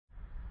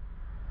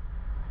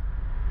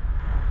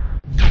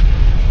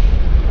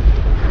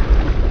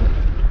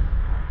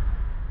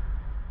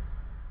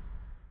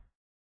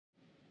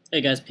Hey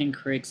guys, Pink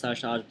Creek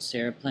 / Odds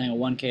here, playing a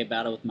 1K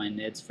battle with my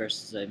Nids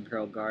versus the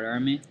Imperial Guard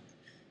army.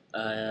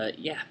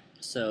 Yeah,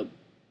 so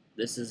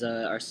this is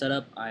our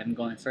setup. I'm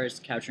going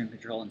first, capturing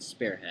control and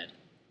spearhead.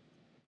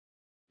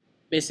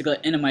 Basically,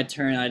 end of my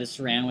turn, I just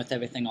ran with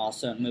everything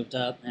also and moved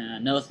up,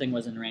 and nothing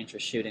was in range for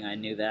shooting. I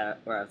knew that,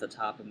 or at the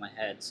top of my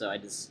head, so I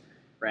just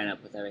ran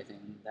up with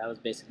everything. That was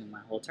basically my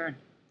whole turn.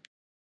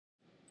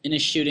 In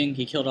his shooting,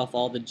 he killed off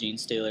all the Gene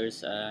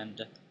Stealers,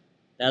 and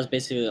that was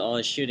basically all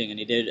his shooting, and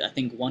he did, I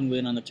think, one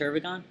win on the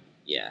Turbigon?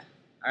 Yeah.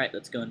 Alright,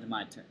 let's go into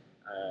my turn.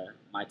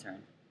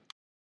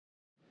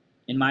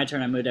 In my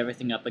turn, I moved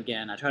everything up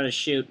again. I tried to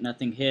shoot,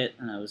 nothing hit,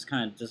 and I was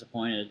kind of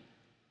disappointed.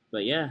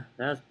 But yeah,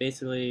 that was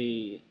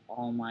basically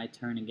all my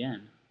turn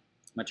again.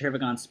 My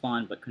Turbigon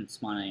spawned, but couldn't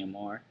spawn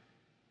anymore.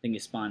 I think he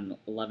spawned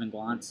 11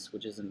 Glants,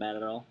 which isn't bad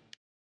at all.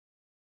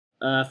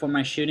 For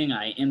my shooting,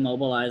 I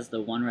immobilized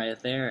the one right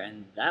there,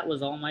 and that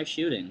was all my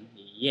shooting.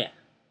 Yeah.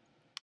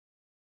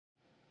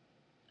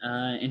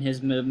 In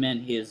his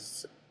movement,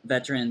 his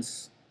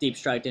veterans deep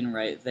striked in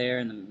right there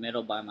in the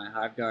middle by my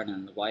Hive Guard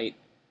and the white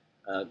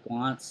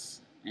Glants,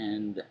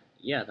 and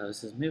yeah, that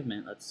was his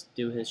movement. Let's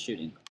do his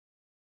shooting.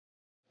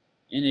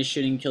 In his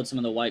shooting, he killed some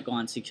of the white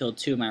Glants. He killed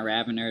 2 of my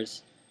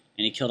Raveners,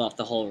 and he killed off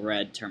the whole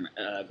red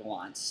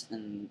Glants,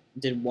 and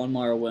did one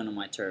more win on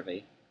my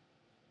Turvy.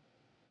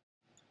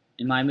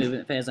 In my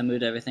movement phase, I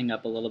moved everything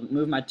up a little bit.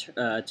 Moved my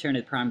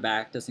Tyranid Prime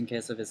back, just in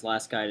case of his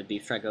last guy to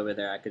deep strike over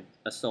there, I could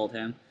assault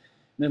him.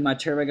 Moved my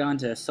Turbigon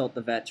to assault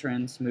the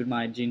veterans. Moved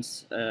my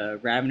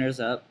Raveners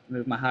up.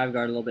 Moved my Hive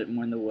Guard a little bit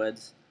more in the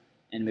woods.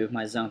 And moved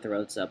my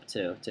Zoanthropes up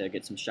too, to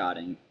get some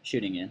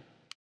shooting in.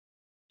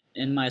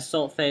 In my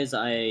assault phase,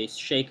 I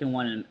shaken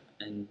one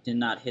and did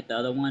not hit the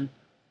other one,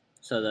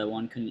 so the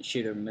one couldn't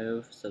shoot or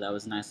move, so that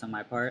was nice on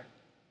my part.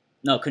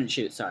 No, couldn't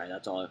shoot, sorry,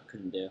 that's all I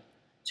couldn't do.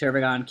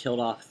 Turbigon killed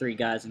off 3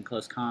 guys in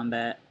close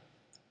combat,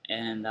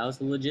 and that was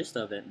the gist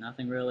of it.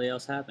 Nothing really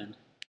else happened.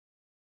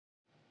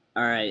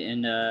 Alright,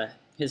 in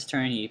his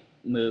turn, he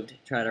moved,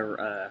 tried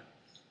to,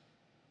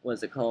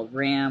 what's it called,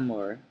 ram,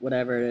 or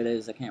whatever it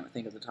is, I can't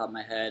think of the top of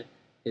my head.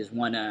 His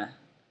one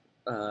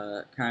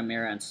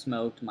Chimera and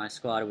smoked my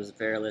squad. It was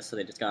Verilus, so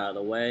they just got out of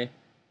the way.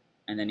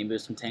 And then he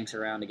moved some tanks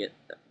around to get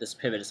this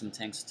pivoted some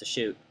tanks to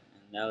shoot.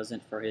 And that was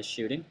it for his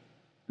shooting.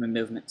 I mean,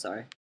 movement,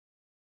 sorry.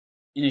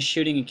 In his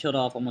shooting, he killed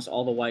off almost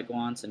all the white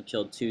Glants and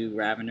killed 2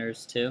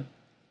 Raveners, too.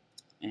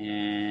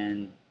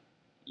 And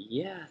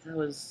yeah, that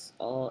was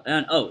all.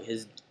 And oh,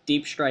 his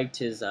deep striked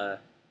his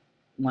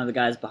one of the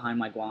guys behind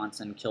my Glants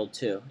and killed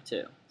 2,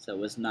 too. So it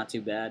was not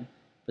too bad.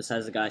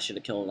 Besides, the guy should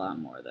have killed a lot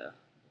more, though.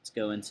 Let's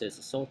go into his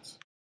assaults.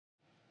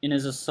 In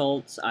his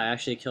assaults, I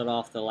actually killed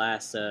off the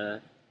last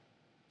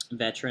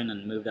veteran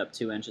and moved up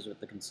 2 inches with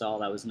the console.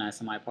 That was nice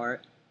on my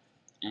part.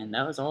 And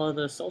that was all of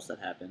the assaults that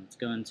happened. Let's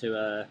go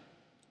into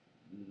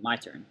my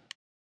turn.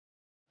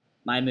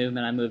 My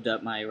movement, I moved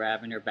up my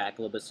Ravener back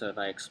a little bit so if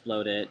I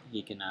explode it,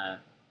 he can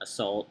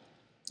assault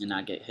and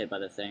not get hit by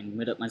the thing.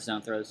 Moved up my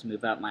Zoanthropes,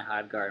 move out my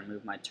Hive Guard,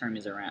 move my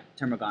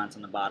Termagants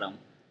on the bottom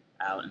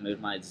out, and move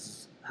my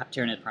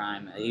Tyranid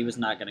Prime. He was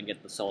not going to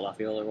get the assault off.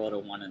 He only rolled a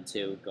 1 and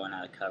 2 going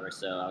out of cover,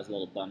 so I was a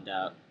little bummed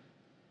out.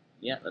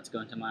 Yeah, let's go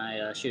into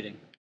my shooting.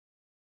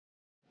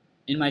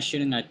 In my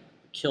shooting, I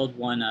killed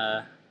one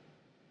of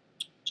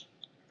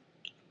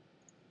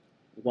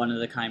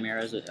the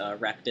Chimeras,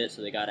 wrecked it,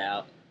 so they got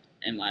out.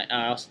 And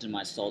I also did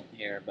my assault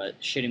here, but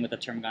shooting with the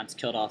Termagants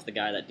killed off the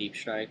guy that deep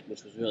striked,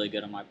 which was really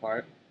good on my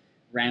part.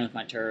 Ran with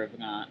my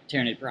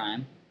Tyranid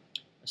Prime.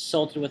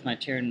 Assaulted with my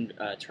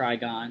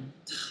Trigon,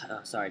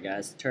 sorry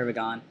guys,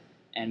 Turbigon,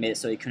 and made it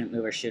so he couldn't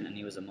move or shoot, and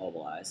he was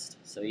immobilized.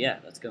 So yeah,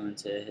 let's go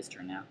into his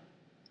turn now.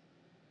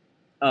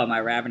 Oh, my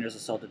Raveners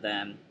assaulted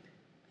them.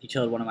 He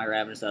killed one of my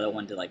Raveners, the other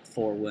one did like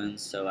 4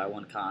 wounds, so I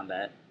won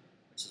combat,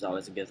 which is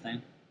always a good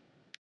thing.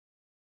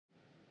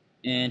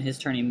 In his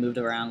turn, he moved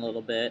around a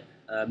little bit,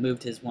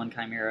 moved his one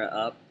Chimera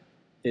up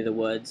through the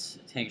woods.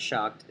 Tank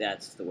shocked,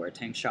 that's the word,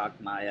 tank shocked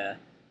my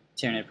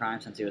Tyranid Prime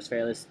since he was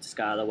fearless, just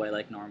got out of the way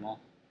like normal.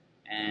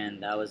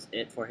 And that was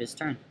it for his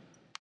turn.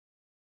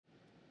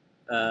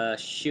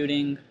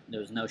 Shooting, there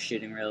was no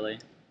shooting really.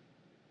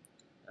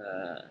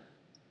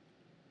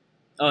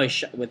 Oh, he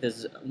shot with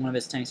one of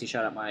his tanks. He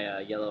shot at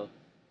my yellow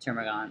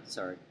Termagants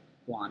or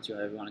Glants,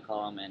 whatever you want to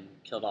call them, and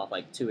killed off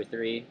like 2 or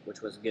 3,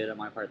 which was good on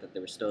my part that they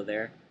were still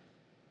there.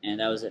 And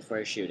that was it for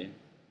his shooting.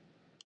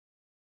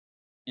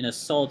 In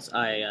assaults,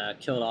 I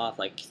killed off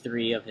like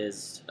 3 of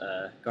his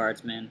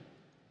guardsmen,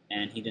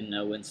 and he didn't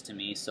know wins to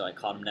me, so I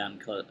caught him down,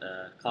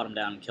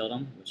 and killed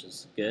him, which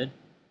is good.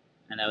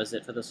 And that was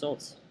it for the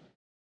assaults.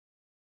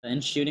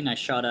 In shooting, I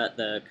shot at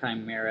the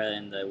Chimera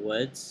in the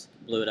woods,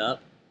 blew it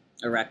up,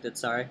 erected,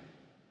 sorry.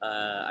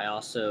 I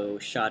also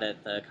shot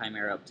at the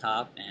Chimera up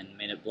top and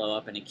made it blow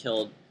up, and it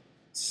killed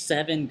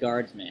 7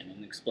 guardsmen in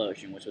an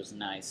explosion, which was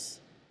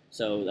nice.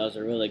 So that was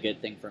a really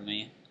good thing for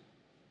me.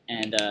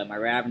 And my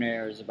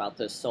Ravener is about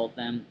to assault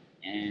them,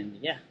 and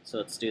yeah, so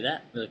let's do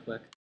that really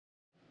quick.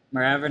 My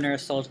Ravener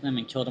assaulted them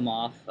and killed them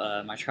off.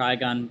 My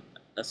Trigon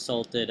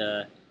assaulted,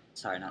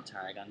 sorry, not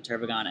Trigon,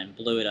 Turbigon, and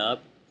blew it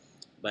up.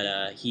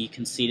 but he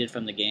conceded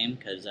from the game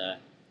because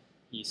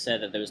he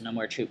said that there was no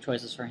more troop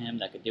choices for him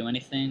that could do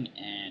anything,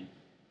 and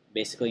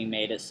basically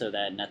made it so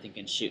that nothing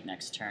can shoot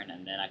next turn,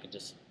 and then I could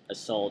just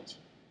assault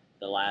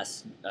the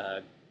last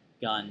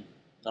gun,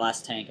 the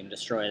last tank, and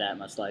destroy that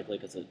most likely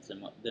because it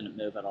didn't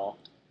move at all.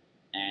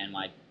 And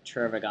my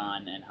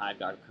Turvagon and Hive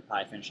Guard could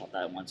probably finish off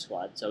that one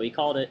squad. So he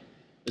called it.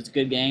 It was a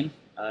good game.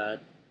 It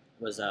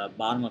was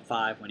bottom of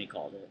 5 when he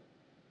called it.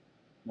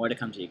 More to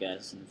come to you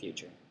guys in the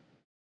future.